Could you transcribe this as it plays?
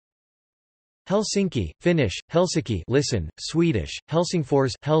Helsinki, Finnish, Helsinki listen, Swedish,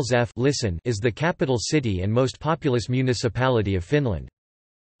 Helsingfors listen is the capital city and most populous municipality of Finland.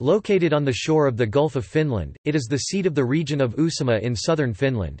 Located on the shore of the Gulf of Finland, it is the seat of the region of Uusimaa in southern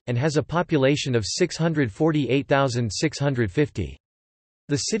Finland, and has a population of 648,650.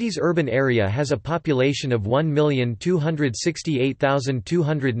 The city's urban area has a population of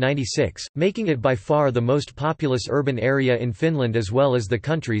 1,268,296, making it by far the most populous urban area in Finland as well as the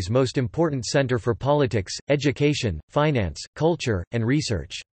country's most important centre for politics, education, finance, culture, and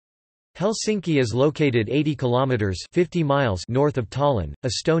research. Helsinki is located 80 kilometers (50 miles) north of Tallinn,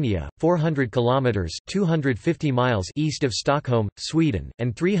 Estonia, 400 kilometers (250 miles) east of Stockholm, Sweden,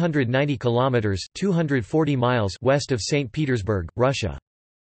 and 390 kilometers (240 miles) west of St. Petersburg, Russia.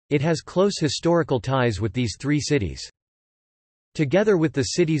 It has close historical ties with these three cities. Together with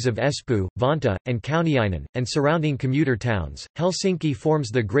the cities of Espoo, Vantaa, and Kauniainen, and surrounding commuter towns, Helsinki forms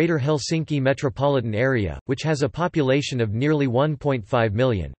the Greater Helsinki metropolitan area, which has a population of nearly 1.5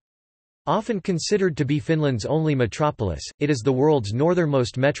 million. Often considered to be Finland's only metropolis, it is the world's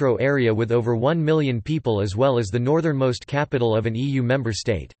northernmost metro area with over 1 million people as well as the northernmost capital of an EU member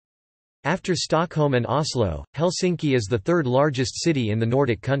state. After Stockholm and Oslo, Helsinki is the third largest city in the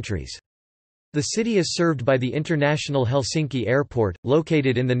Nordic countries. The city is served by the International Helsinki Airport,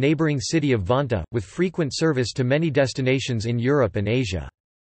 located in the neighbouring city of Vantaa, with frequent service to many destinations in Europe and Asia.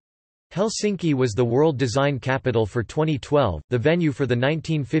 Helsinki was the World Design Capital for 2012, the venue for the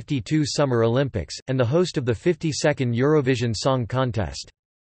 1952 Summer Olympics, and the host of the 52nd Eurovision Song Contest.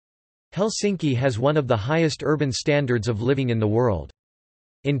 Helsinki has one of the highest urban standards of living in the world.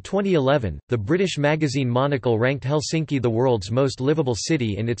 In 2011, the British magazine Monocle ranked Helsinki the world's most livable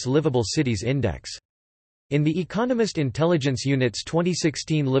city in its Livable Cities Index. In The Economist Intelligence Unit's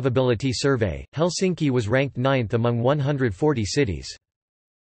 2016 Livability Survey, Helsinki was ranked 9th among 140 cities.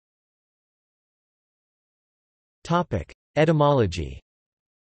 Etymology.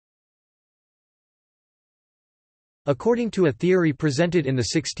 According to a theory presented in the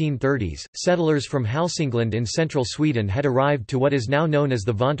 1630s, settlers from Hälsingland in central Sweden had arrived to what is now known as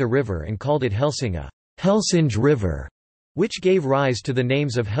the Vantaa River and called it Hälsinge, Helsinge River, which gave rise to the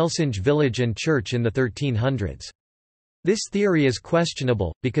names of Helsinge village and church in the 1300s. This theory is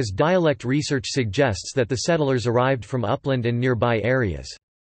questionable, because dialect research suggests that the settlers arrived from upland and nearby areas.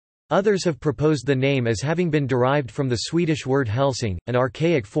 Others have proposed the name as having been derived from the Swedish word Helsing, an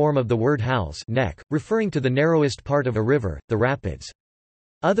archaic form of the word hals neck, referring to the narrowest part of a river, the rapids.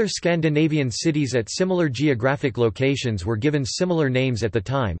 Other Scandinavian cities at similar geographic locations were given similar names at the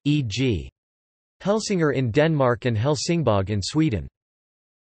time, e.g. Helsingør in Denmark and Helsingborg in Sweden.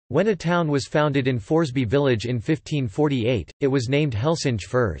 When a town was founded in Forsby village in 1548, it was named Helsinge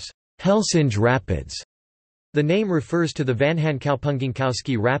Furs, Helsinge Rapids. The name refers to the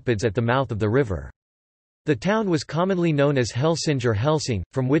Vanhankaupunkinkauski rapids at the mouth of the river. The town was commonly known as Helsinge or Helsing,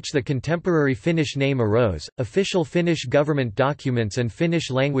 from which the contemporary Finnish name arose. Official Finnish government documents and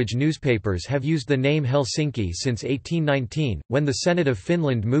Finnish-language newspapers have used the name Helsinki since 1819, when the Senate of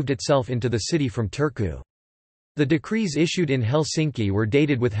Finland moved itself into the city from Turku. The decrees issued in Helsinki were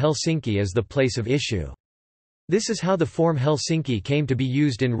dated with Helsinki as the place of issue. This is how the form Helsinki came to be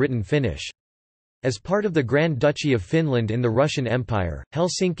used in written Finnish. As part of the Grand Duchy of Finland in the Russian Empire,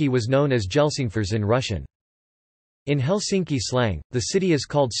 Helsinki was known as Helsingfors in Russian. In Helsinki slang, the city is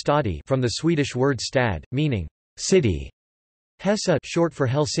called stadi from the Swedish word stad, meaning city. Hesa, short for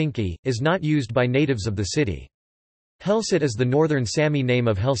Helsinki, is not used by natives of the city. Helsinki is the northern Sami name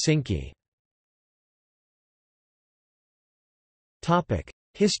of Helsinki.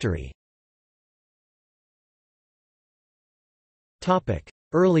 History.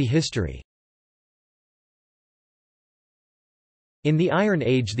 Early history. In the Iron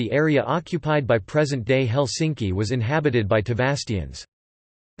Age, the area occupied by present-day Helsinki was inhabited by Tavastians.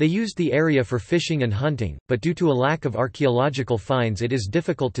 They used the area for fishing and hunting, but due to a lack of archaeological finds it is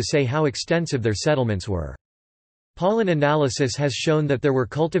difficult to say how extensive their settlements were. Pollen analysis has shown that there were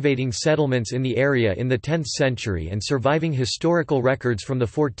cultivating settlements in the area in the 10th century, and surviving historical records from the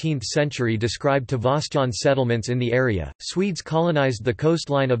 14th century describe Tavastian settlements in the area. Swedes colonized the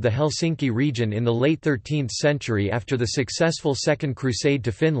coastline of the Helsinki region in the late 13th century after the successful Second Crusade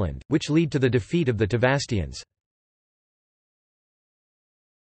to Finland, which led to the defeat of the Tavastians.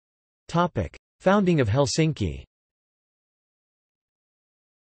 Founding of Helsinki.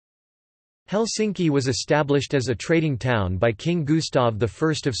 Helsinki was established as a trading town by King Gustav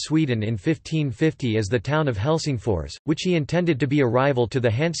I of Sweden in 1550 as the town of Helsingfors, which he intended to be a rival to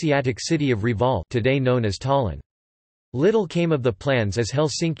the Hanseatic city of Reval, today known as Tallinn. Little came of the plans as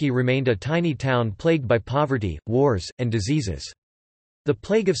Helsinki remained a tiny town plagued by poverty, wars, and diseases. The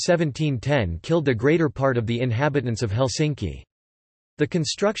plague of 1710 killed the greater part of the inhabitants of Helsinki. The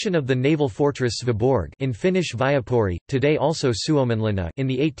construction of the naval fortress Svaborg in Finnish Viapuri, today also Suomenlinna, in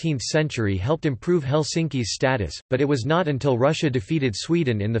the 18th century helped improve Helsinki's status, but it was not until Russia defeated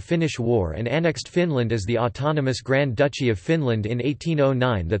Sweden in the Finnish War and annexed Finland as the autonomous Grand Duchy of Finland in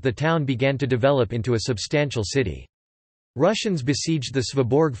 1809 that the town began to develop into a substantial city. Russians besieged the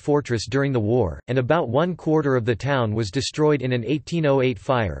Svaborg fortress during the war, and about 1/4 of the town was destroyed in an 1808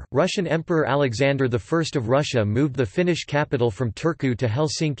 fire. Russian Emperor Alexander I of Russia moved the Finnish capital from Turku to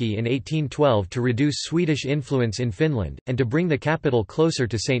Helsinki in 1812 to reduce Swedish influence in Finland, and to bring the capital closer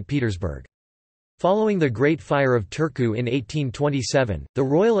to St. Petersburg. Following the Great Fire of Turku in 1827, the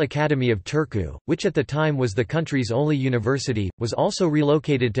Royal Academy of Turku, which at the time was the country's only university, was also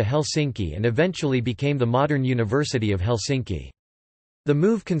relocated to Helsinki and eventually became the modern University of Helsinki. The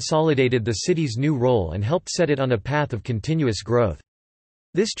move consolidated the city's new role and helped set it on a path of continuous growth.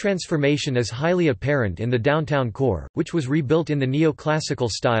 This transformation is highly apparent in the downtown core, which was rebuilt in the neoclassical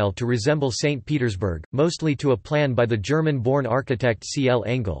style to resemble St. Petersburg, mostly to a plan by the German-born architect C. L.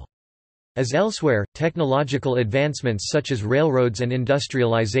 Engel. As elsewhere, technological advancements such as railroads and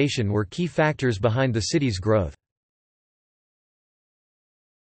industrialization were key factors behind the city's growth.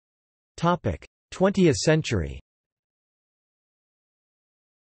 20th century.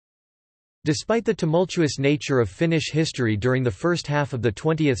 Despite the tumultuous nature of Finnish history during the first half of the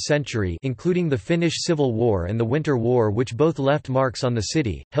 20th century, including the Finnish Civil War and the Winter War, which both left marks on the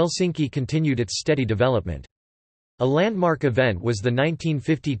city, Helsinki continued its steady development. A landmark event was the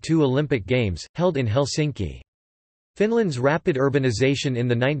 1952 Olympic Games, held in Helsinki. Finland's rapid urbanization in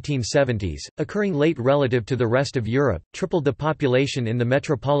the 1970s, occurring late relative to the rest of Europe, tripled the population in the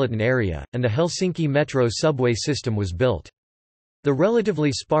metropolitan area, and the Helsinki metro subway system was built. The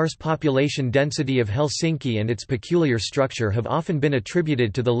relatively sparse population density of Helsinki and its peculiar structure have often been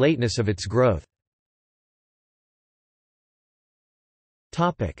attributed to the lateness of its growth.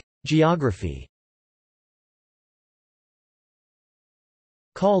 Geography.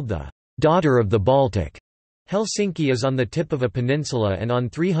 Called the "daughter of the Baltic", Helsinki is on the tip of a peninsula and on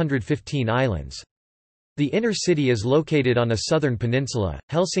 315 islands. The inner city is located on a southern peninsula,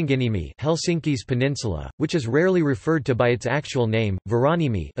 Helsinginiemi, Helsinki's peninsula, which is rarely referred to by its actual name,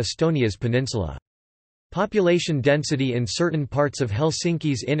 Varanimi, Estonia's peninsula. Population density in certain parts of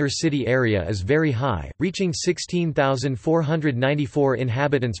Helsinki's inner city area is very high, reaching 16,494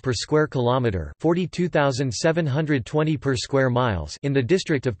 inhabitants per square kilometre, 42,720 per square miles in the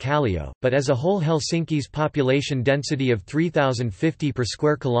district of Kallio, but as a whole Helsinki's population density of 3,050 per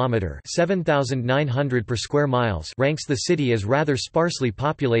square kilometre, 7,900 per square miles ranks the city as rather sparsely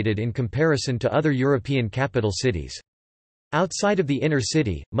populated in comparison to other European capital cities. Outside of the inner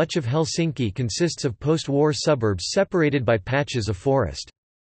city, much of Helsinki consists of post-war suburbs separated by patches of forest.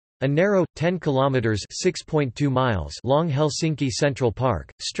 A narrow, 10 kilometers (6.2 miles) long Helsinki Central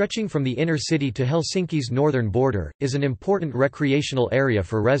Park, stretching from the inner city to Helsinki's northern border, is an important recreational area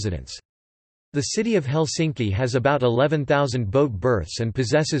for residents. The city of Helsinki has about 11,000 boat berths and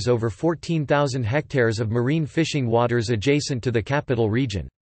possesses over 14,000 hectares of marine fishing waters adjacent to the capital region.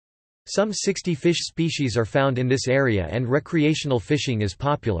 Some 60 fish species are found in this area and recreational fishing is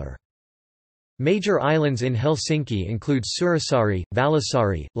popular. Major islands in Helsinki include Suurasaari,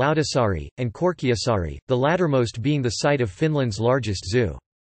 Vallisaari, Lauttasaari, and Korkeasaari, the lattermost being the site of Finland's largest zoo.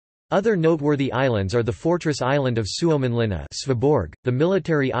 Other noteworthy islands are the fortress island of Suomenlinna, Svaborg, the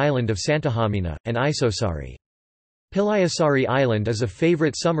military island of Santahamina, and Isosaari. Pilajasaari Island is a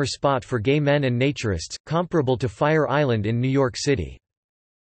favorite summer spot for gay men and naturists, comparable to Fire Island in New York City.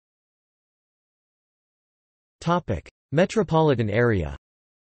 Metropolitan area.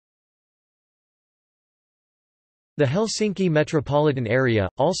 The Helsinki metropolitan area,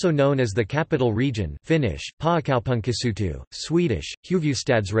 also known as the Capital Region (Finnish: Pääkaupunkiseutu, Swedish: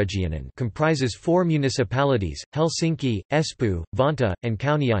 Huvudstadsregionen), comprises 4 municipalities: Helsinki, Espoo, Vantaa, and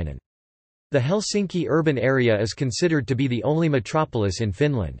Kauniainen. The Helsinki urban area is considered to be the only metropolis in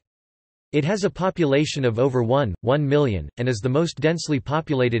Finland. It has a population of over 1 million, and is the most densely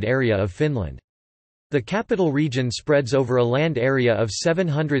populated area of Finland. The capital region spreads over a land area of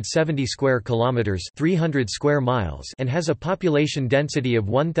 770 square kilometers (300 square miles) and has a population density of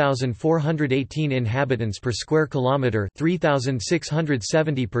 1,418 inhabitants per square kilometer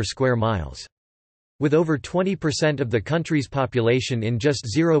 (3,670 per square miles). With over 20% of the country's population in just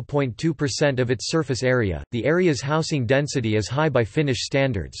 0.2% of its surface area, the area's housing density is high by Finnish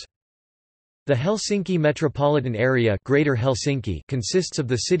standards. The Helsinki metropolitan area Greater Helsinki consists of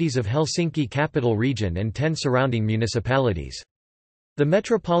the cities of Helsinki Capital Region and 10 surrounding municipalities. The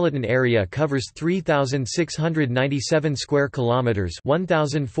metropolitan area covers 3,697 square kilometers,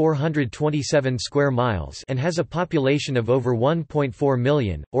 1,427 square miles, and has a population of over 1.4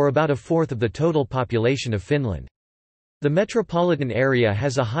 million, or about a fourth of the total population of Finland. The metropolitan area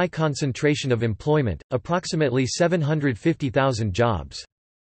has a high concentration of employment, approximately 750,000 jobs.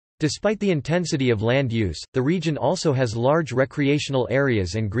 Despite the intensity of land use, the region also has large recreational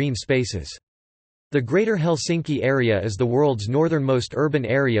areas and green spaces. The Greater Helsinki area is the world's northernmost urban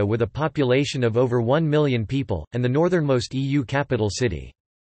area with a population of over 1 million people, and the northernmost EU capital city.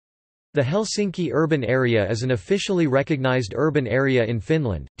 The Helsinki urban area is an officially recognized urban area in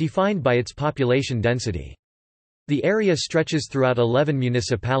Finland, defined by its population density. The area stretches throughout 11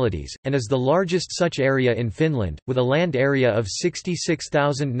 municipalities, and is the largest such area in Finland, with a land area of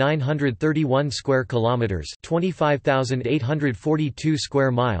 66,931 square kilometers, 25,842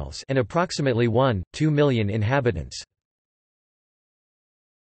 square miles, and approximately 1.2 million inhabitants.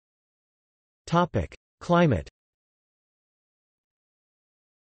 Topic: Climate.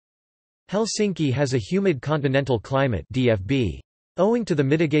 Helsinki has a humid continental climate (DFB). Owing to the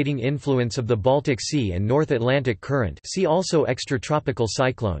mitigating influence of the Baltic Sea and North Atlantic Current, see also extratropical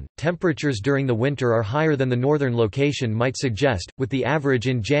cyclone, temperatures during the winter are higher than the northern location might suggest, with the average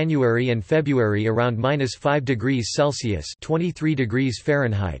in January and February around -5 degrees Celsius (23 degrees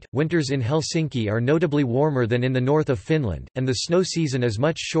Fahrenheit). Winters in Helsinki are notably warmer than in the north of Finland, and the snow season is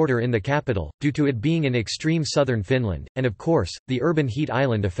much shorter in the capital, due to it being in extreme southern Finland, and of course, the urban heat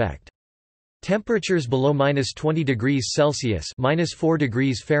island effect. Temperatures below -20 degrees Celsius (-4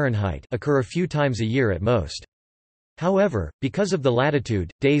 degrees Fahrenheit) occur a few times a year at most. However, because of the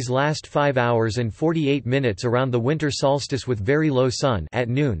latitude, days last 5 hours and 48 minutes around the winter solstice with very low sun. At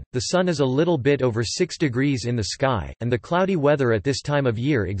noon, the sun is a little bit over 6 degrees in the sky, and the cloudy weather at this time of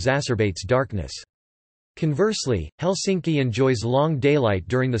year exacerbates darkness. Conversely, Helsinki enjoys long daylight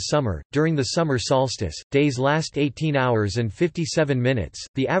during the summer. During the summer solstice, days last 18 hours and 57 minutes.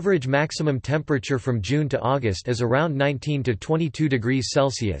 The average maximum temperature from June to August is around 19 to 22 degrees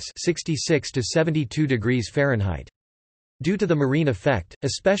Celsius (66 to 72 degrees Fahrenheit). Due to the marine effect,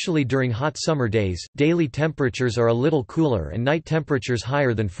 especially during hot summer days, daily temperatures are a little cooler and night temperatures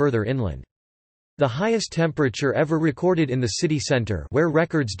higher than further inland. The highest temperature ever recorded in the city centre, where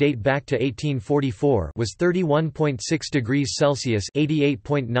records date back to 1844, was 31.6 degrees Celsius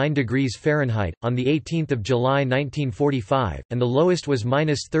 (88.9 degrees Fahrenheit) on the 18th of July 1945, and the lowest was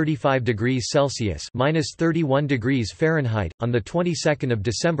 -35 degrees Celsius (-31 degrees Fahrenheit) on the 22nd of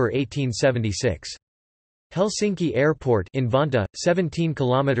December 1876. Helsinki Airport in Vantaa, 17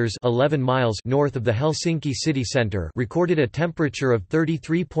 kilometers (11 miles) north of the Helsinki city center, recorded a temperature of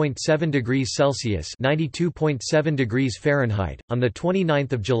 33.7 degrees Celsius (92.7 degrees Fahrenheit) on the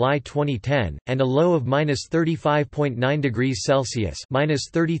 29th of July 2010, and a low of -35.9 degrees Celsius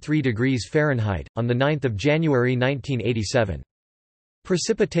 (-33 degrees Fahrenheit) on the 9th of January 1987.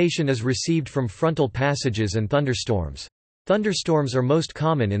 Precipitation is received from frontal passages and thunderstorms. Thunderstorms are most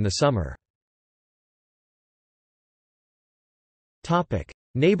common in the summer. Topic: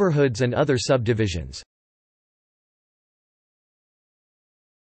 Neighborhoods and other subdivisions.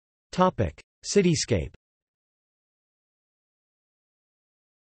 Topic: Cityscape.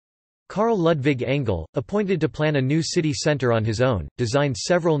 Carl Ludvig Engel, appointed to plan a new city centre on his own, designed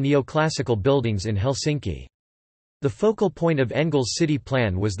several neoclassical buildings in Helsinki. The focal point of Engel's city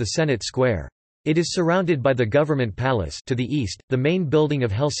plan was the Senate Square. It is surrounded by the Government Palace to the east, the main building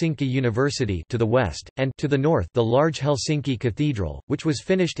of Helsinki University to the west, and to the north the large Helsinki Cathedral, which was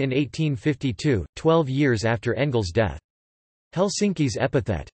finished in 1852, 12 years after Engel's death. Helsinki's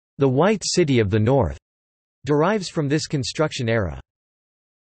epithet, "the White City of the North", derives from this construction era.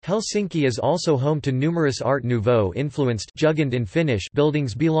 Helsinki is also home to numerous Art Nouveau-influenced Jugend in Finnish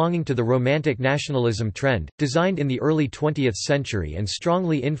buildings belonging to the Romantic nationalism trend, designed in the early 20th century and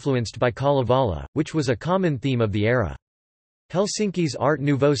strongly influenced by Kalevala, which was a common theme of the era. Helsinki's Art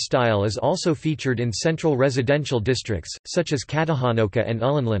Nouveau style is also featured in central residential districts, such as Katahanokka and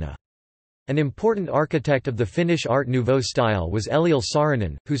Ullanlinna. An important architect of the Finnish Art Nouveau style was Eliel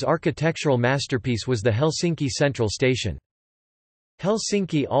Saarinen, whose architectural masterpiece was the Helsinki Central Station.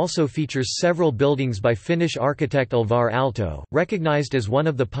 Helsinki also features several buildings by Finnish architect Alvar Aalto, recognized as one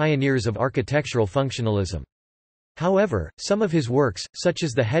of the pioneers of architectural functionalism. However, some of his works, such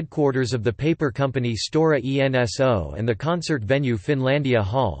as the headquarters of the paper company Stora Enso and the concert venue Finlandia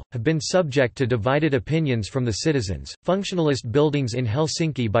Hall, have been subject to divided opinions from the citizens. Functionalist buildings in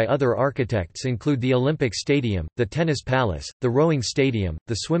Helsinki by other architects include the Olympic Stadium, the Tennis Palace, the Rowing Stadium,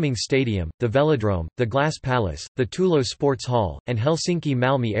 the Swimming Stadium, the Velodrome, the Glass Palace, the Tulo Sports Hall, and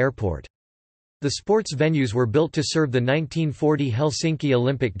Helsinki-Malmi Airport. The sports venues were built to serve the 1940 Helsinki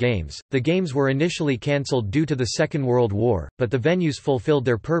Olympic Games. The Games were initially cancelled due to the Second World War, but the venues fulfilled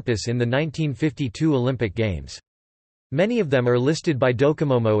their purpose in the 1952 Olympic Games. Many of them are listed by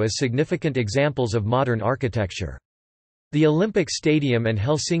Docomomo as significant examples of modern architecture. The Olympic Stadium and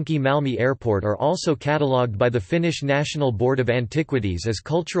Helsinki-Malmi Airport are also catalogued by the Finnish National Board of Antiquities as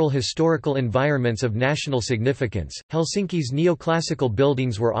cultural historical environments of national significance. Helsinki's neoclassical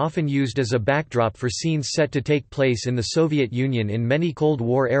buildings were often used as a backdrop for scenes set to take place in the Soviet Union in many Cold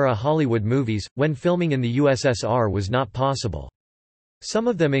War-era Hollywood movies, when filming in the USSR was not possible. Some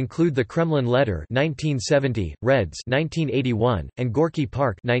of them include the Kremlin Letter (1970), Reds (1981), and Gorky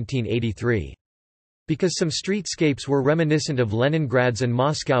Park (1983). Because some streetscapes were reminiscent of Leningrad's and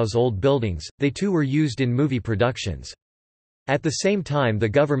Moscow's old buildings, they too were used in movie productions. At the same time, the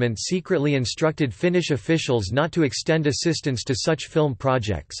government secretly instructed Finnish officials not to extend assistance to such film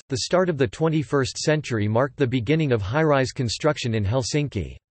projects. The start of the 21st century marked the beginning of high-rise construction in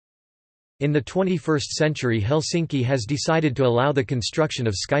Helsinki. In the 21st century, Helsinki has decided to allow the construction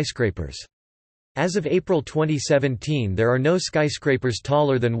of skyscrapers. As of April 2017, there are no skyscrapers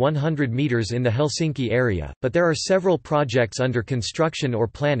taller than 100 meters in the Helsinki area, but there are several projects under construction or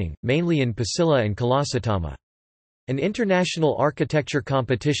planning, mainly in Pasila and Kalasatama. An international architecture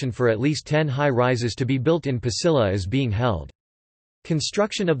competition for at least 10 high-rises to be built in Pasila is being held.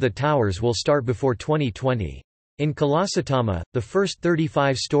 Construction of the towers will start before 2020. In Kalasatama, the first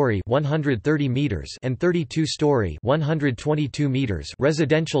 35-story (130 meters) and 32-story (122 meters)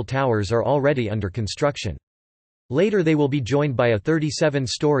 residential towers are already under construction. Later they will be joined by a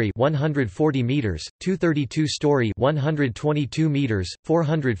 37-story (140 meters), two 32-story (122 meters,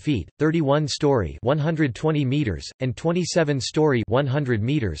 400 feet), 31-story (120 meters), and 27-story (100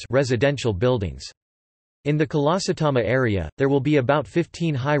 meters) residential buildings. In the Kalasatama area, there will be about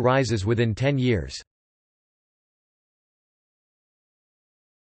 15 high-rises within 10 years.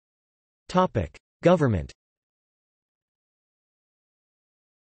 Government.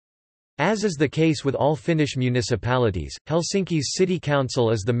 As is the case with all Finnish municipalities, Helsinki's city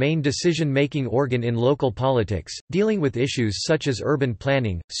council is the main decision-making organ in local politics, dealing with issues such as urban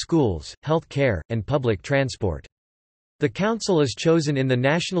planning, schools, health care, and public transport. The council is chosen in the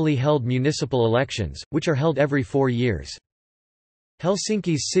nationally held municipal elections, which are held every 4 years.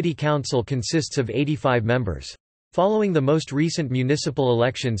 Helsinki's city council consists of 85 members. Following the most recent municipal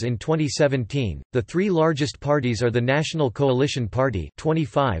elections in 2017, the three largest parties are the National Coalition Party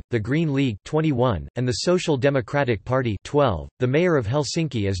 25, the Green League 21, and the Social Democratic Party 12. The mayor of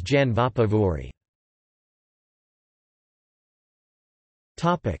Helsinki is Jan Vapaavuori.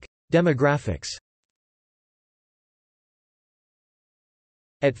 Topic: Demographics.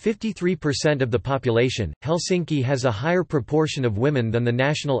 At 53% of the population, Helsinki has a higher proportion of women than the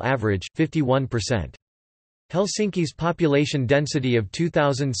national average, 51%. Helsinki's population density of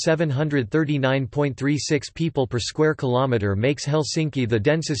 2,739.36 people per square kilometre makes Helsinki the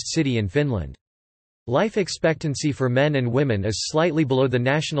densest city in Finland. Life expectancy for men and women is slightly below the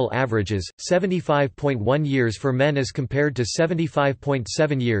national averages, 75.1 years for men as compared to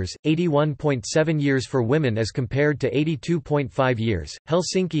 75.7 years, 81.7 years for women as compared to 82.5 years.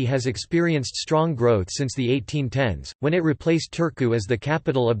 Helsinki has experienced strong growth since the 1810s, when it replaced Turku as the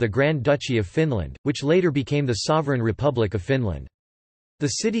capital of the Grand Duchy of Finland, which later became the Sovereign Republic of Finland. The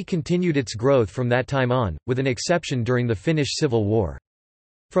city continued its growth from that time on, with an exception during the Finnish Civil War.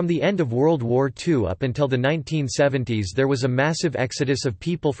 From the end of World War II up until the 1970s there was a massive exodus of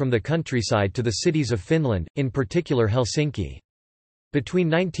people from the countryside to the cities of Finland, in particular Helsinki. Between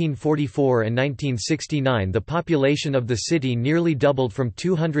 1944 and 1969 the population of the city nearly doubled from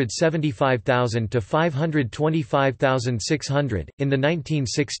 275,000 to 525,600. In the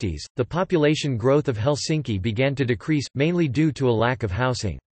 1960s, the population growth of Helsinki began to decrease, mainly due to a lack of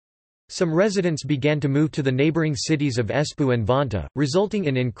housing. Some residents began to move to the neighbouring cities of Espoo and Vantaa, resulting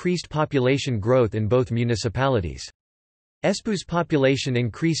in increased population growth in both municipalities. Espoo's population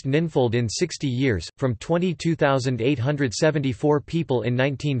increased ninfold in 60 years, from 22,874 people in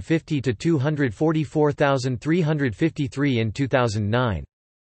 1950 to 244,353 in 2009.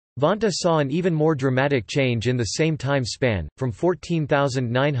 Vantaa saw an even more dramatic change in the same time span, from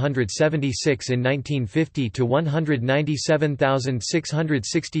 14,976 in 1950 to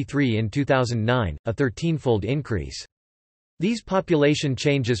 197,663 in 2009, a 13-fold increase. These population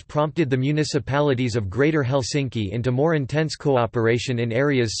changes prompted the municipalities of Greater Helsinki into more intense cooperation in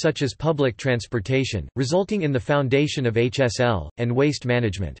areas such as public transportation, resulting in the foundation of HSL, and waste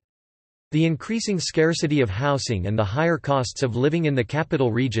management. The increasing scarcity of housing and the higher costs of living in the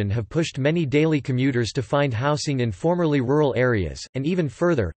capital region have pushed many daily commuters to find housing in formerly rural areas, and even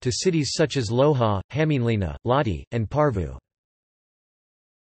further, to cities such as Lohja, Hämeenlinna, Lahti, and Porvoo.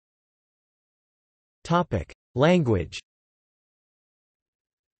 Language.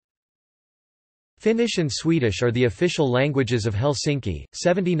 Finnish and Swedish are the official languages of Helsinki.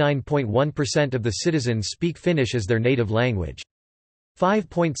 79.1% of the citizens speak Finnish as their native language.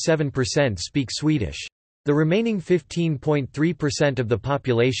 5.7% speak Swedish. The remaining 15.3% of the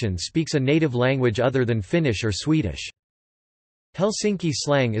population speaks a native language other than Finnish or Swedish. Helsinki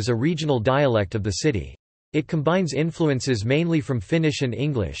slang is a regional dialect of the city. It combines influences mainly from Finnish and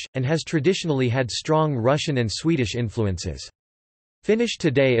English, and has traditionally had strong Russian and Swedish influences. Finnish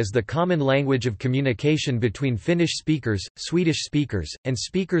today is the common language of communication between Finnish speakers, Swedish speakers, and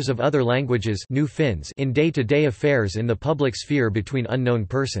speakers of other languages New Finns in day-to-day affairs in the public sphere between unknown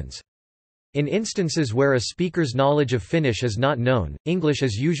persons. In instances where a speaker's knowledge of Finnish is not known, English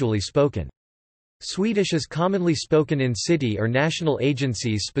is usually spoken. Swedish is commonly spoken in city or national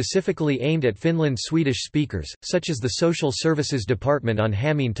agencies specifically aimed at Finland's Swedish speakers, such as the Social Services Department on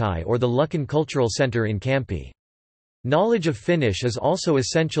Hämeentie or the Lucken Cultural Centre in Kamppi. Knowledge of Finnish is also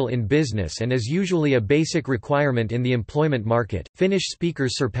essential in business and is usually a basic requirement in the employment market. Finnish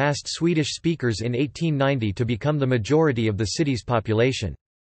speakers surpassed Swedish speakers in 1890 to become the majority of the city's population.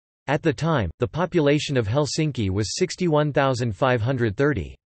 At the time, the population of Helsinki was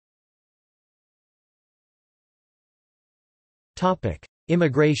 61,530. Topic: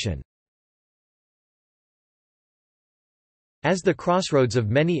 Immigration. As the crossroads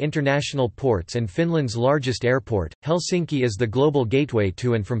of many international ports and Finland's largest airport, Helsinki is the global gateway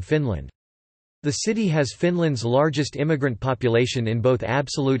to and from Finland. The city has Finland's largest immigrant population in both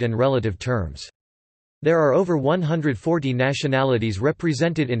absolute and relative terms. There are over 140 nationalities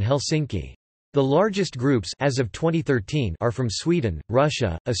represented in Helsinki. The largest groups as of 2013 are from Sweden,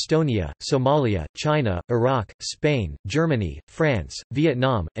 Russia, Estonia, Somalia, China, Iraq, Spain, Germany, France,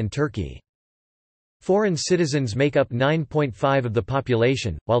 Vietnam, and Turkey. Foreign citizens make up 9.5% of the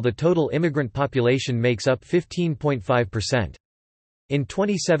population, while the total immigrant population makes up 15.5%. In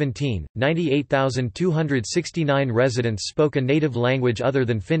 2017, 98,269 residents spoke a native language other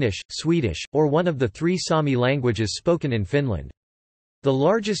than Finnish, Swedish, or one of the three Sami languages spoken in Finland. The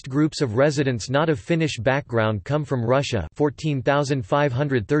largest groups of residents not of Finnish background come from Russia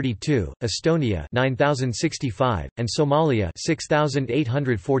 14,532, Estonia 9,065, and Somalia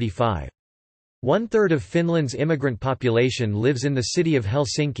 6,845. One-third of Finland's immigrant population lives in the city of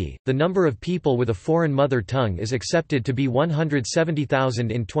Helsinki. The number of people with a foreign mother tongue is accepted to be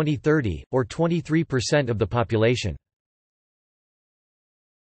 170,000 in 2030, or 23% of the population.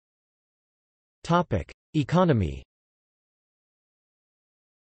 Topic: Economy.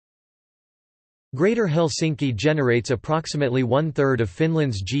 Greater Helsinki generates approximately one-third of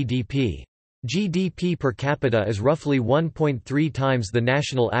Finland's GDP. GDP per capita is roughly 1.3 times the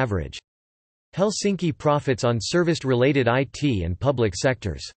national average. Helsinki profits on service-related IT and public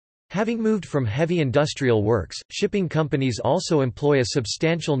sectors. Having moved from heavy industrial works, shipping companies also employ a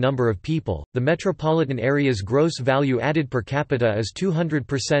substantial number of people. The metropolitan area's gross value added per capita is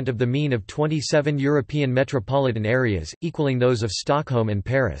 200% of the mean of 27 European metropolitan areas, equaling those of Stockholm and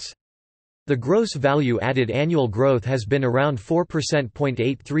Paris. The gross value added annual growth has been around 4%.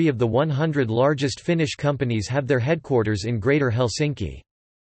 83 of the 100 largest Finnish companies have their headquarters in Greater Helsinki.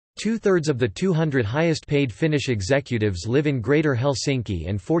 Two-thirds of the 200 highest-paid Finnish executives live in Greater Helsinki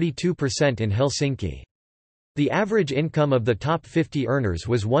and 42% in Helsinki. The average income of the top 50 earners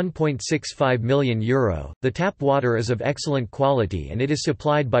was €1.65 million. The tap water is of excellent quality and it is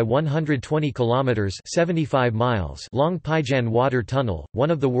supplied by 120 kilometers (75 miles) long Päijänne water tunnel,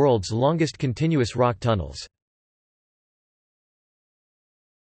 one of the world's longest continuous rock tunnels.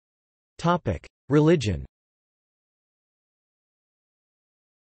 Topic: Religion.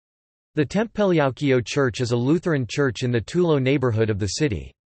 The Temppeliaukio Church is a Lutheran church in the Tulo neighborhood of the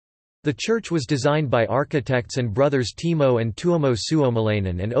city. The church was designed by architects and brothers Timo and Tuomo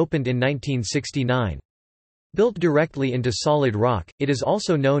Suomalainen and opened in 1969. Built directly into solid rock, it is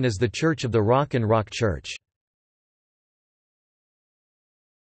also known as the Church of the Rock and Rock Church.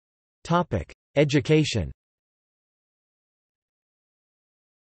 Education.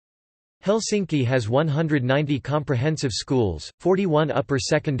 Helsinki has 190 comprehensive schools, 41 upper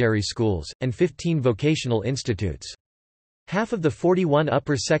secondary schools, and 15 vocational institutes. Half of the 41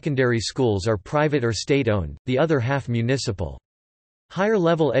 upper secondary schools are private or state-owned, the other half municipal.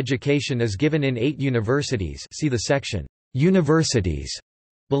 Higher-level education is given in 8 universities, see the section, Universities,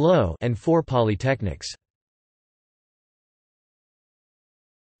 below, and 4 polytechnics.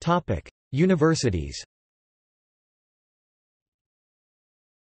 Universities.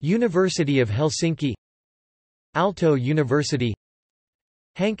 University of Helsinki, Aalto University,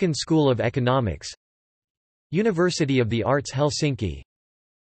 Hanken School of Economics, University of the Arts Helsinki,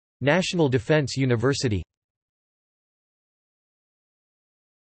 National Defense University.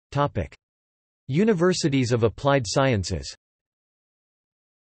 Topic: Universities of Applied Sciences.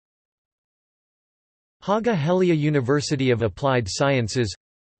 Haga-Helia University of Applied Sciences,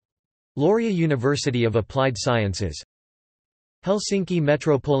 Laurea University of Applied Sciences, Helsinki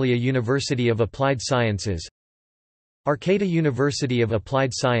Metropolia University of Applied Sciences, Arcata University of Applied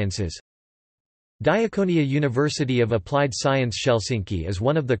Sciences, Diaconia University of Applied Science. Helsinki is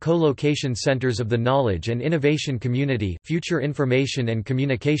one of the co-location centers of the Knowledge and Innovation Community Future Information and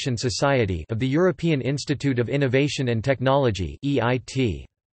Communication Society of the European Institute of Innovation and Technology (EIT).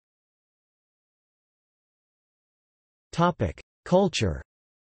 Topic: Culture.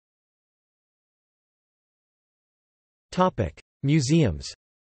 Topic: Museums.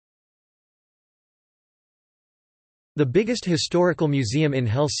 The biggest historical museum in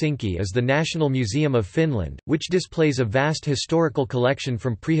Helsinki is the National Museum of Finland, which displays a vast historical collection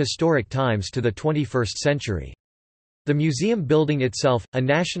from prehistoric times to the 21st century. The museum building itself, a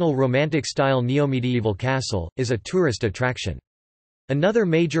national Romantic-style neomedieval castle, is a tourist attraction. Another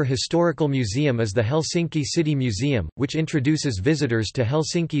major historical museum is the Helsinki City Museum, which introduces visitors to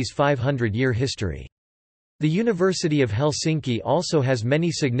Helsinki's 500-year history. The University of Helsinki also has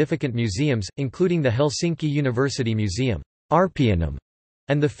many significant museums, including the Helsinki University Museum, Arpionum,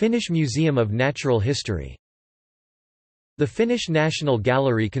 and the Finnish Museum of Natural History. The Finnish National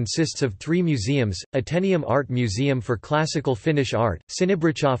Gallery consists of 3 museums: Atheneum Art Museum for Classical Finnish Art,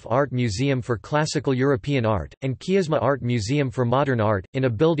 Sinibrichoff Art Museum for Classical European Art, and Kiasma Art Museum for Modern Art, in a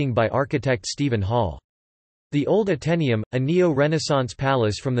building by architect Stephen Hall. The Old Atheneum, a neo-Renaissance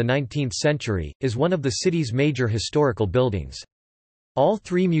palace from the 19th century, is one of the city's major historical buildings. All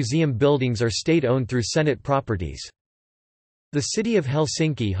 3 museum buildings are state-owned through Senate properties. The city of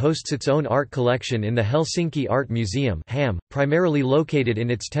Helsinki hosts its own art collection in the Helsinki Art Museum (HAM), primarily located in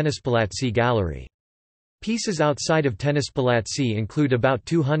its Tennispalatsi gallery. Pieces outside of Tennispalatsi include about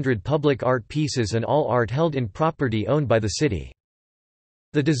 200 public art pieces and all art held in property owned by the city.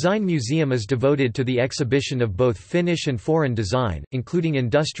 The Design Museum is devoted to the exhibition of both Finnish and foreign design, including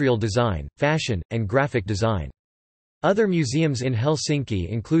industrial design, fashion, and graphic design. Other museums in Helsinki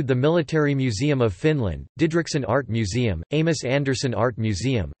include the Military Museum of Finland, Didriksen Art Museum, Amos Anderson Art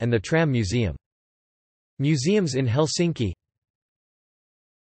Museum, and the Tram Museum. Museums in Helsinki.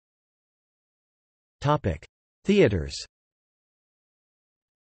 Theatres.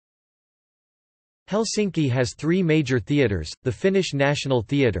 Helsinki has 3 major theatres, the Finnish National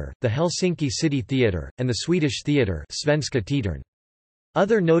Theatre, the Helsinki City Theatre, and the Swedish Theatre Svenska Teatern.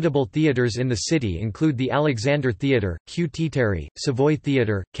 Other notable theatres in the city include the Alexander Theatre, Q-Teatteri, Savoy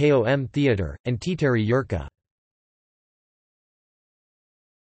Theatre, KOM Theatre, and Teatteri Jyrkä.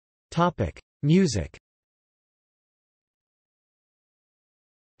 Music.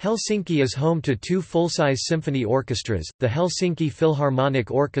 Helsinki is home to 2 full-size symphony orchestras, the Helsinki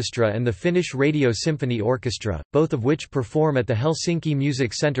Philharmonic Orchestra and the Finnish Radio Symphony Orchestra, both of which perform at the Helsinki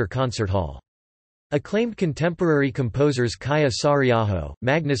Music Centre Concert Hall. Acclaimed contemporary composers Kaija Saariaho,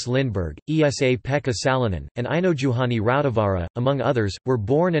 Magnus Lindberg, Esa-Pekka Salonen, and Aino-Juhani Rautavaara, among others, were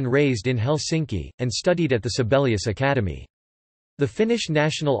born and raised in Helsinki, and studied at the Sibelius Academy. The Finnish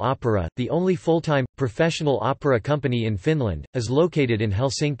National Opera, the only full-time, professional opera company in Finland, is located in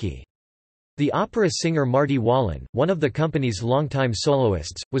Helsinki. The opera singer Martti Wallin, one of the company's longtime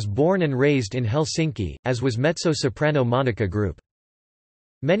soloists, was born and raised in Helsinki, as was mezzo-soprano Monika Group.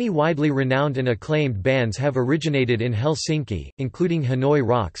 Many widely renowned and acclaimed bands have originated in Helsinki, including Hanoi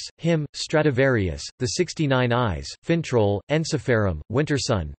Rocks, Hymn, Stradivarius, The 69 Eyes, Fintroll, Ensiferum,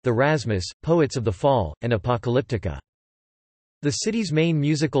 Wintersun, The Rasmus, Poets of the Fall, and Apocalyptica. The city's main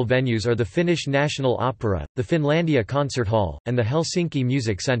musical venues are the Finnish National Opera, the Finlandia Concert Hall, and the Helsinki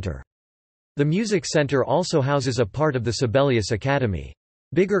Music Centre. The Music Centre also houses a part of the Sibelius Academy.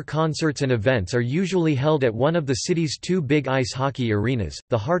 Bigger concerts and events are usually held at one of the city's 2 big ice hockey arenas,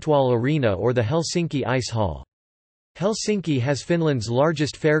 the Hartwall Arena or the Helsinki Ice Hall. Helsinki has Finland's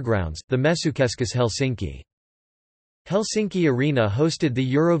largest fairgrounds, the Messukeskus Helsinki. Helsinki Arena hosted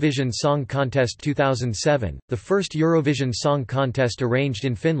the Eurovision Song Contest 2007, the first Eurovision Song Contest arranged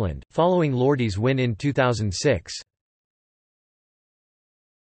in Finland, following Lordi's win in 2006.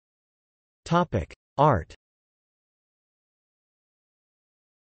 Art.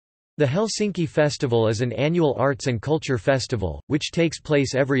 The Helsinki Festival is an annual arts and culture festival, which takes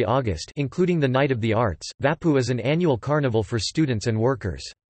place every August, including the Night of the Arts. Vappu is an annual carnival for students and workers.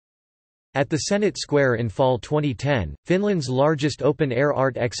 At the Senate Square in fall 2010, Finland's largest open-air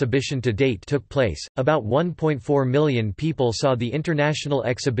art exhibition to date took place. About 1.4 million people saw the international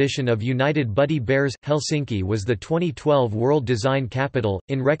exhibition of United Buddy Bears. Helsinki was the 2012 World Design Capital,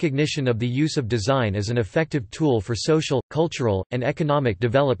 in recognition of the use of design as an effective tool for social, cultural, and economic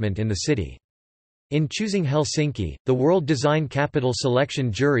development in the city. In choosing Helsinki, the World Design Capital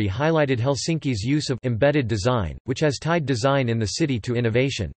selection jury highlighted Helsinki's use of embedded design, which has tied design in the city to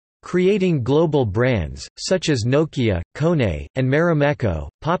innovation. Creating global brands, such as Nokia, Kone, and Marimekko,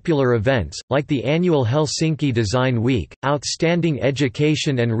 popular events, like the annual Helsinki Design Week, outstanding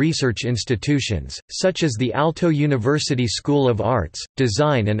education and research institutions, such as the Aalto University School of Arts,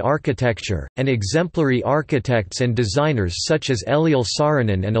 Design and Architecture, and exemplary architects and designers such as Eliel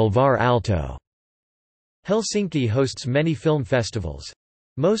Saarinen and Alvar Aalto. Helsinki hosts many film festivals.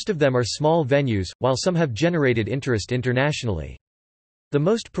 Most of them are small venues, while some have generated interest internationally. The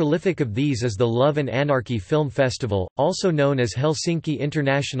most prolific of these is the Love and Anarchy Film Festival, also known as Helsinki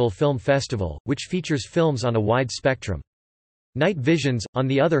International Film Festival, which features films on a wide spectrum. Night Visions, on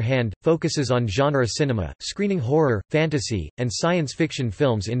the other hand, focuses on genre cinema, screening horror, fantasy, and science fiction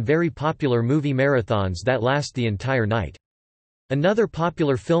films in very popular movie marathons that last the entire night. Another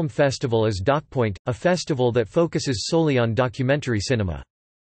popular film festival is DocPoint, a festival that focuses solely on documentary cinema.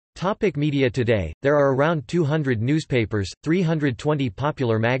 Topic media today, there are around 200 newspapers, 320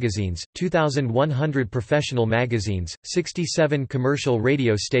 popular magazines, 2,100 professional magazines, 67 commercial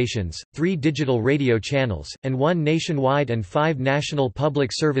radio stations, 3 digital radio channels, and 1 nationwide and 5 national public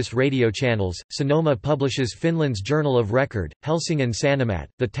service radio channels. Sanoma publishes Finland's Journal of Record, Helsingin Sanomat,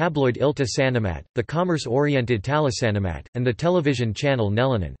 the tabloid Ilta Sanomat, the commerce-oriented Taloussanomat, and the television channel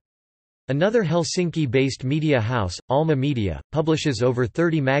Nelinen. Another Helsinki-based media house, Alma Media, publishes over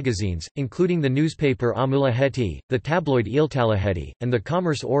 30 magazines, including the newspaper Aamulehti, the tabloid Iltalehti, and the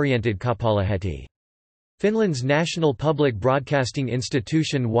commerce-oriented Kauppalehti. Finland's national public broadcasting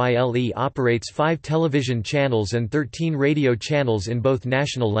institution YLE operates 5 television channels and 13 radio channels in both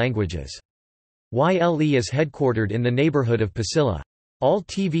national languages. YLE is headquartered in the neighborhood of Pasila. All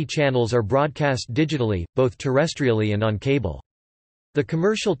TV channels are broadcast digitally, both terrestrially and on cable. The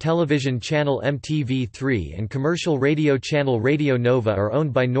commercial television channel MTV3 and commercial radio channel Radio Nova are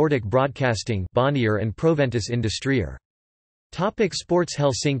owned by Nordic Broadcasting Bonnier and Proventus Industrier. Topic sports.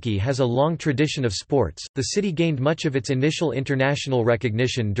 Helsinki has a long tradition of sports. The city gained much of its initial international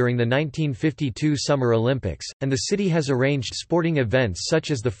recognition during the 1952 Summer Olympics, and the city has arranged sporting events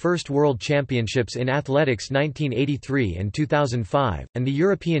such as the first World Championships in Athletics 1983 and 2005, and the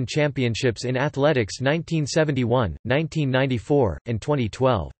European Championships in Athletics 1971, 1994, and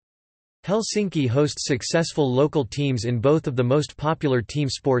 2012. Helsinki hosts successful local teams in both of the most popular team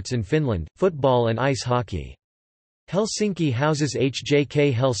sports in Finland, football and ice hockey. Helsinki houses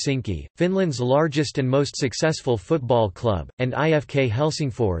HJK Helsinki, Finland's largest and most successful football club, and IFK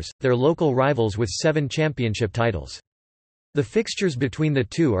Helsingfors, their local rivals with 7 championship titles. The fixtures between the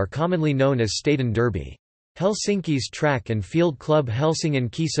two are commonly known as Staden Derby. Helsinki's track and field club Helsingin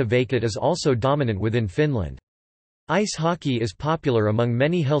Kisa Vaikat is also dominant within Finland. Ice hockey is popular among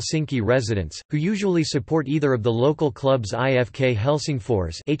many Helsinki residents, who usually support either of the local clubs IFK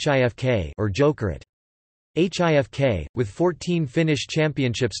Helsingfors or Jokerit. HIFK, with 14 Finnish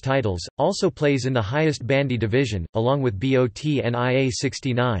championships titles, also plays in the highest bandy division, along with BOT and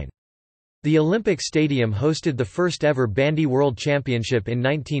IA69. The Olympic Stadium hosted the first ever Bandy World Championship in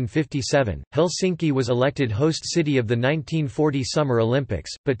 1957. Helsinki was elected host city of the 1940 Summer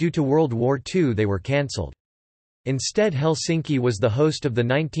Olympics, but due to World War II they were cancelled. Instead, Helsinki was the host of the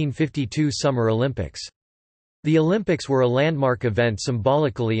 1952 Summer Olympics. The Olympics were a landmark event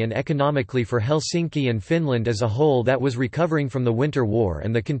symbolically and economically for Helsinki and Finland as a whole that was recovering from the Winter War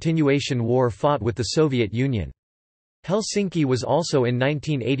and the continuation war fought with the Soviet Union. Helsinki was also in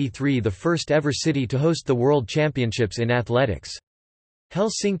 1983 the first ever city to host the World Championships in athletics.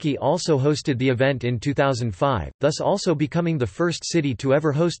 Helsinki also hosted the event in 2005, thus also becoming the first city to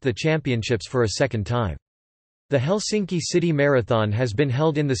ever host the championships for a second time. The Helsinki City Marathon has been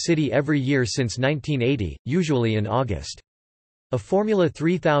held in the city every year since 1980, usually in August. A Formula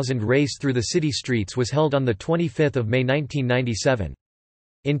 3000 race through the city streets was held on 25 May 1997.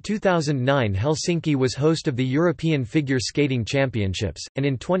 In 2009 Helsinki was host of the European Figure Skating Championships, and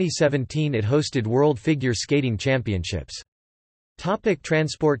in 2017 it hosted World Figure Skating Championships.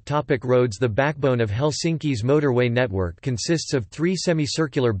 Transport. Roads. The backbone of Helsinki's motorway network consists of 3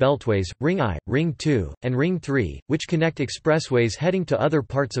 semicircular beltways, Ring I, Ring 2, and Ring 3, which connect expressways heading to other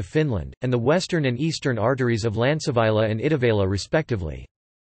parts of Finland, and the western and eastern arteries of Länsiväylä and Itäväylä respectively.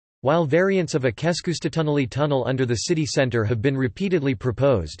 While variants of a Keskustasatunneli tunnel under the city centre have been repeatedly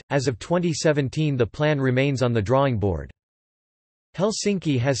proposed, as of 2017 the plan remains on the drawing board.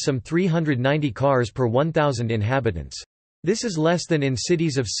 Helsinki has some 390 cars per 1,000 inhabitants. This is less than in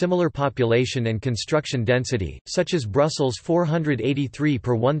cities of similar population and construction density, such as Brussels' 483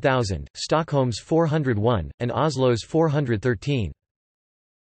 per 1,000, Stockholm's 401, and Oslo's 413.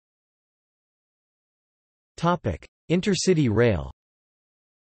 Intercity rail.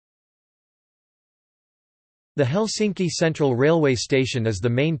 The Helsinki Central Railway Station is the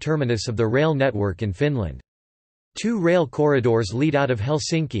main terminus of the rail network in Finland. Two rail corridors lead out of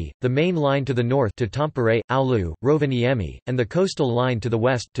Helsinki, the main line to the north to Tampere, Oulu, Rovaniemi, and the coastal line to the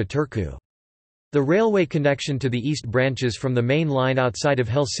west to Turku. The railway connection to the east branches from the main line outside of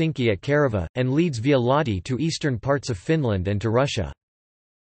Helsinki at Kerava, and leads via Lahti to eastern parts of Finland and to Russia.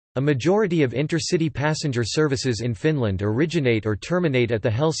 A majority of intercity passenger services in Finland originate or terminate at the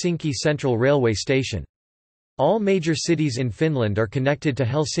Helsinki Central Railway Station. All major cities in Finland are connected to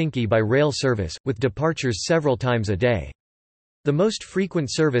Helsinki by rail service, with departures several times a day. The most frequent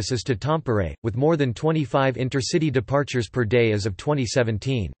service is to Tampere, with more than 25 intercity departures per day as of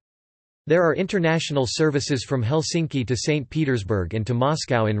 2017. There are international services from Helsinki to St. Petersburg and to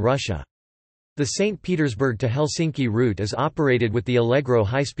Moscow in Russia. The St. Petersburg to Helsinki route is operated with the Allegro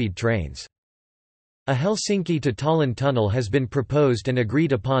high-speed trains. A Helsinki to Tallinn tunnel has been proposed and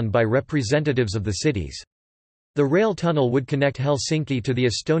agreed upon by representatives of the cities. The rail tunnel would connect Helsinki to the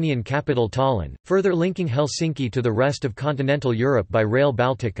Estonian capital Tallinn, further linking Helsinki to the rest of continental Europe by Rail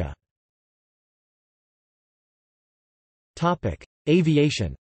Baltica.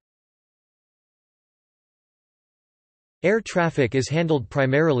 Aviation. Air traffic is handled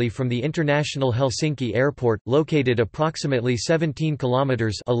primarily from the International Helsinki Airport, located approximately 17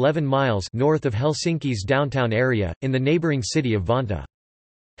 kilometers (11 miles) north of Helsinki's downtown area, in the neighboring city of Vantaa.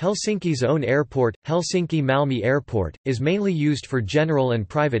 Helsinki's own airport, Helsinki-Malmi Airport, is mainly used for general and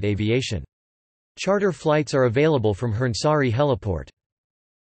private aviation. Charter flights are available from Hernsaari heliport.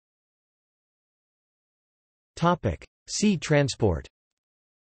 Sea transport.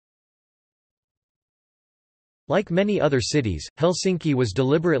 Like many other cities, Helsinki was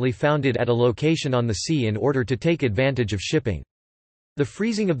deliberately founded at a location on the sea in order to take advantage of shipping. The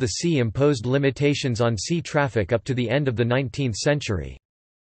freezing of the sea imposed limitations on sea traffic up to the end of the 19th century.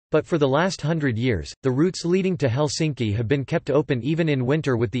 But for the last 100 years, the routes leading to Helsinki have been kept open even in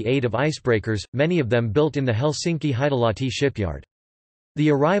winter with the aid of icebreakers, many of them built in the Helsinki-Haitalahti shipyard.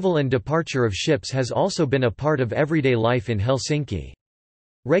 The arrival and departure of ships has also been a part of everyday life in Helsinki.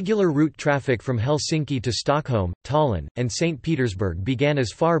 Regular route traffic from Helsinki to Stockholm, Tallinn, and St. Petersburg began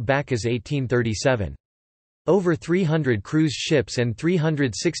as far back as 1837. Over 300 cruise ships and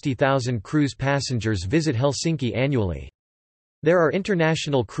 360,000 cruise passengers visit Helsinki annually. There are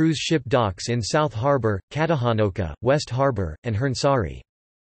international cruise ship docks in South Harbour, Katahanokka, West Harbour, and Hernsaari.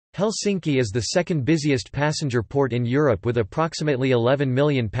 Helsinki is the second busiest passenger port in Europe with approximately 11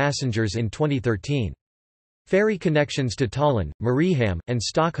 million passengers in 2013. Ferry connections to Tallinn, Mariehamn, and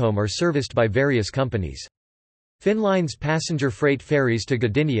Stockholm are serviced by various companies. Finnline's passenger freight ferries to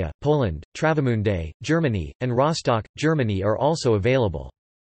Gdynia, Poland, Travemünde, Germany, and Rostock, Germany are also available.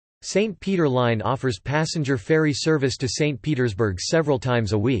 St. Peter Line offers passenger ferry service to St. Petersburg several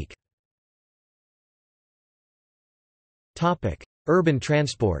times a week. Urban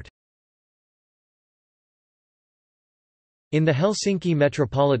transport. In the Helsinki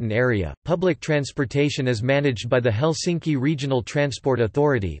metropolitan area, public transportation is managed by the Helsinki Regional Transport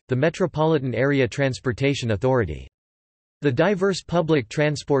Authority, the Metropolitan Area Transportation Authority. The diverse public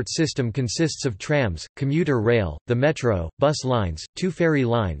transport system consists of trams, commuter rail, the metro, bus lines, two ferry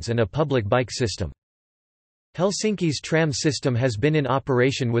lines and a public bike system. Helsinki's tram system has been in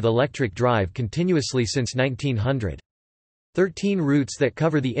operation with electric drive continuously since 1900. 13 routes that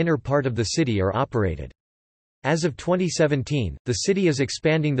cover the inner part of the city are operated. As of 2017, the city is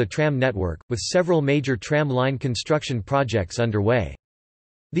expanding the tram network, with several major tram line construction projects underway.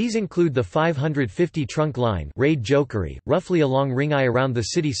 These include the 550 trunk line roughly along Ringai around the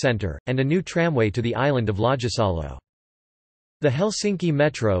city centre, and a new tramway to the island of Laajasalo. The Helsinki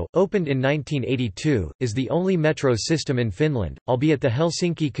Metro, opened in 1982, is the only metro system in Finland, albeit the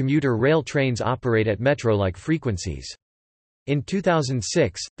Helsinki commuter rail trains operate at metro-like frequencies. In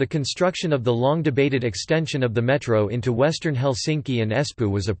 2006, the construction of the long-debated extension of the metro into western Helsinki and Espoo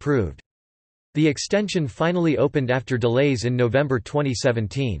was approved. The extension finally opened after delays in November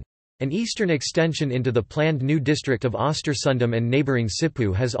 2017. An eastern extension into the planned new district of Östersundom and neighbouring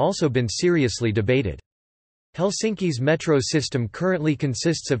Sipoo has also been seriously debated. Helsinki's metro system currently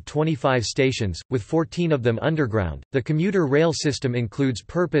consists of 25 stations, with 14 of them underground. The commuter rail system includes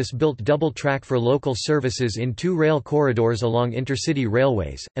purpose-built double track for local services in 2 rail corridors along intercity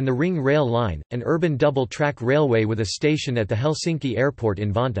railways, and the Ring Rail Line, an urban double track railway with a station at the Helsinki airport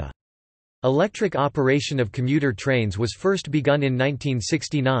in Vantaa. Electric operation of commuter trains was first begun in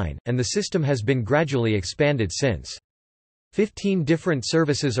 1969, and the system has been gradually expanded since. 15 different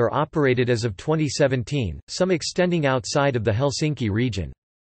services are operated as of 2017, some extending outside of the Helsinki region.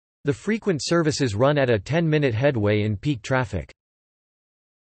 The frequent services run at a 10-minute headway in peak traffic.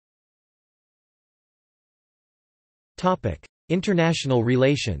 International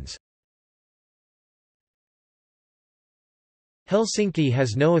relations. Helsinki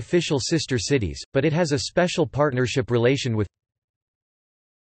has no official sister cities, but it has a special partnership relation with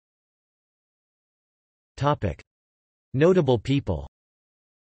Notable people.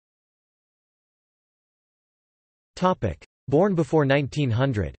 Born before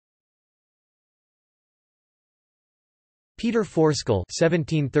 1900. Peter Forsskål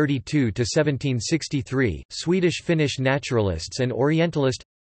 (1732–1763), Swedish-Finnish naturalists and Orientalist.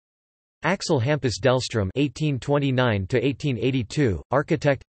 Axel Hampus Delström (1829–1882),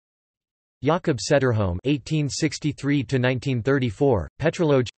 architect. Jakob Sederholm (1863–1934),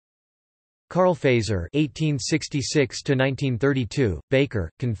 petrologe. Carl Fazer (1866–1932), baker,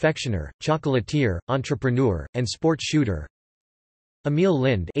 confectioner, chocolatier, entrepreneur, and sport shooter. Emil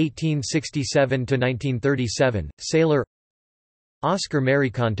Lind (1867–1937), sailor. Oscar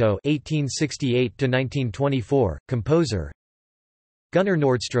Marikanto (1868–1924), composer. Gunnar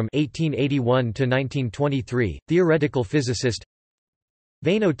Nordström (1881–1923), theoretical physicist.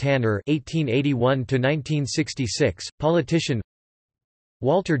 Väinö Tanner (1881–1966), politician.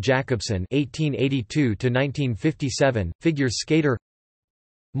 Walter Jakobsen (1882–1957), figure skater.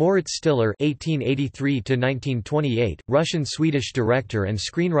 Moritz Stiller (1883–1928), Russian-Swedish director and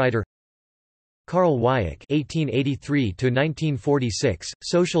screenwriter. Karl Wyck (1883–1946),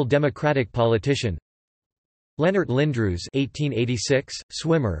 social democratic politician. Lennart Lindroos (1886),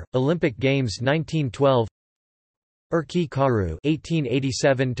 swimmer, Olympic Games 1912. Erkki Karu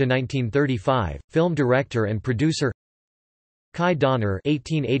 (1887–1935), film director and producer. Kai Donner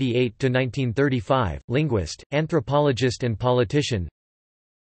 (1888–1935), linguist, anthropologist and politician.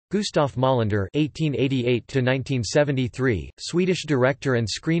 Gustaf Molander (1888–1973), Swedish director and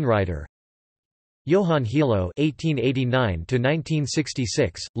screenwriter. Johan Hilo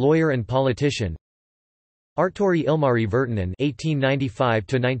 (1889–1966), lawyer and politician. Artori Ilmari Virtanen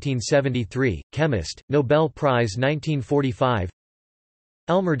 (1895–1973), chemist, Nobel Prize 1945.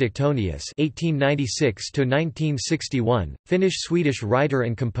 Elmer Diktonius (1896–1961), Finnish-Swedish writer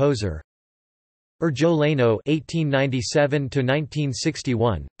and composer. Urjo Leino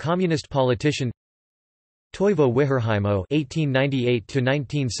 (1897–1961), communist politician. Toivo Wiherhaimo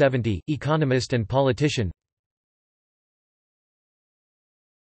 (1898–1970), economist and politician.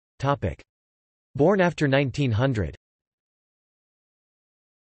 Topic: Born after 1900.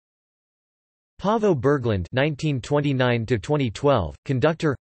 Paavo Berglund (1929–2012),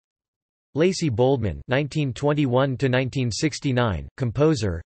 conductor. Lacey Boldman (1921–1969),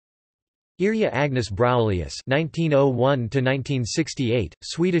 composer. Irja Agnes Braulius (1901–1968),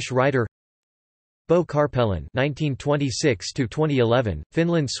 Swedish writer. Bo Karpelin (1926–2011),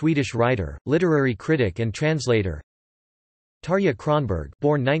 Finland-Swedish writer, literary critic and translator. Tarja Kronberg,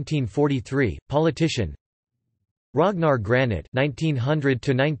 born 1943, politician. Ragnar Granit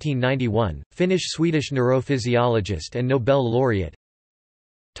 (1900–1991), Finnish-Swedish neurophysiologist and Nobel laureate.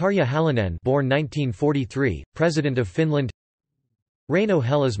 Tarja Halonen, born 1943, President of Finland. Reino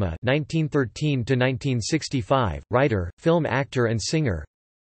Helisma (1913–1965), writer, film actor and singer.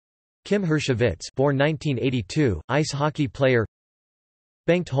 Kim Hershevitz, born 1982, ice hockey player.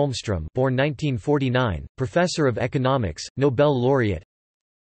 Bengt Holmström, born 1949, professor of economics, Nobel laureate.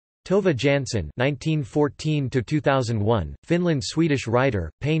 Tova Jansson (1914–2001), Finland-Swedish writer,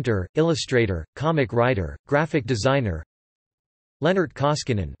 painter, illustrator, comic writer, graphic designer. Lennart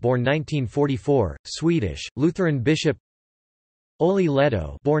Koskinen, born 1944, Swedish, Lutheran bishop. Olli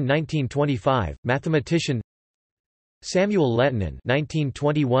Lehto, born 1925, mathematician. Samuel Lehtinen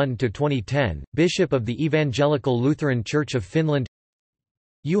 (1921–2010), bishop of the Evangelical Lutheran Church of Finland.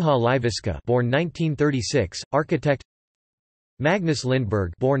 Juha Laiviska, born 1936, architect. Magnus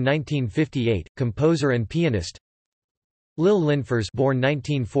Lindberg, born 1958, composer and pianist. Lil Lindfors, born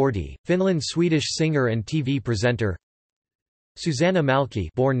 1940, Finland-Swedish singer and TV presenter. Susanna Malki,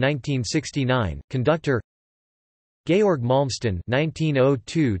 born 1969, conductor. Georg Malmsten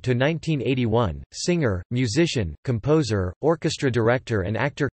 (1902–1981), singer, musician, composer, orchestra director and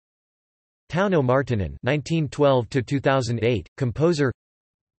actor. Tauno Marttinen (1912–2008), composer.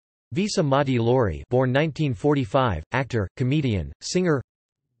 Vesa-Matti Lauri, born 1945, actor, comedian, singer.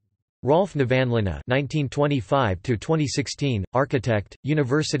 Rolf Nevanlinna (1925–2016), architect,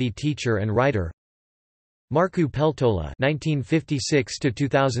 university teacher and writer. Markku Peltola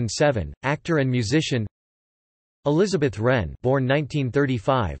 (1956–2007), actor and musician. Elizabeth Wren, born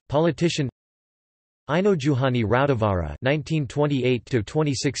 1935, politician. Aino-Juhani Rautavaara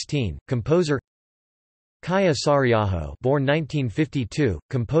 (1928–2016), composer. Kaija Saariaho, born 1952,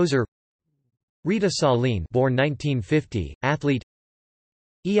 composer. Rita Sahlin, born 1950, athlete.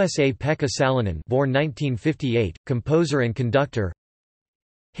 Esa-Pekka Salonen, born 1958, composer and conductor.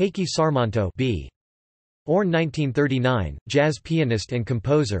 Heikki Sarmanto b. Born 1939, jazz pianist and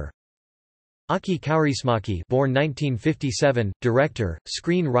composer. Aki Kaurismäki, born 1957, director,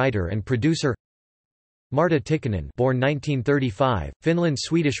 screenwriter and producer. Marta Tikkanen, born 1935,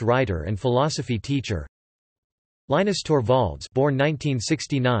 Finland-Swedish writer and philosophy teacher. Linus Torvalds, born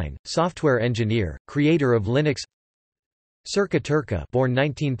 1969, software engineer, creator of Linux. Sirkka Turkka, born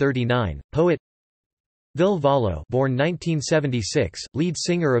 1939, poet. Ville Valo, born 1976, lead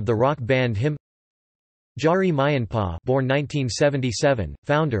singer of the rock band Him. Jari Majanpää, born 1977,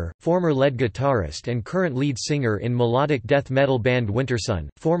 founder, former lead guitarist and current lead singer in melodic death metal band Wintersun,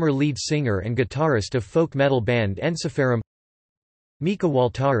 former lead singer and guitarist of folk metal band Ensiferum. Mika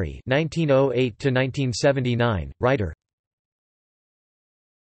Waltari (1908–1979), writer.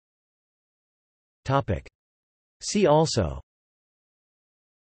 Topic. See also.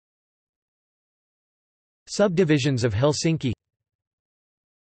 Subdivisions of Helsinki.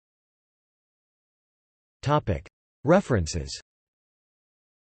 Topic. References.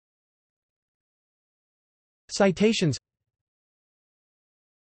 Citations.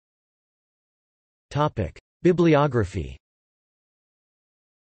 Topic. Bibliography.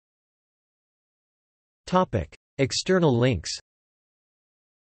 Topic. External links.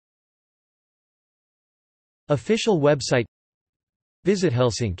 Official website. Visit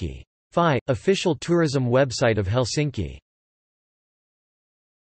Helsinki. Official tourism website of Helsinki.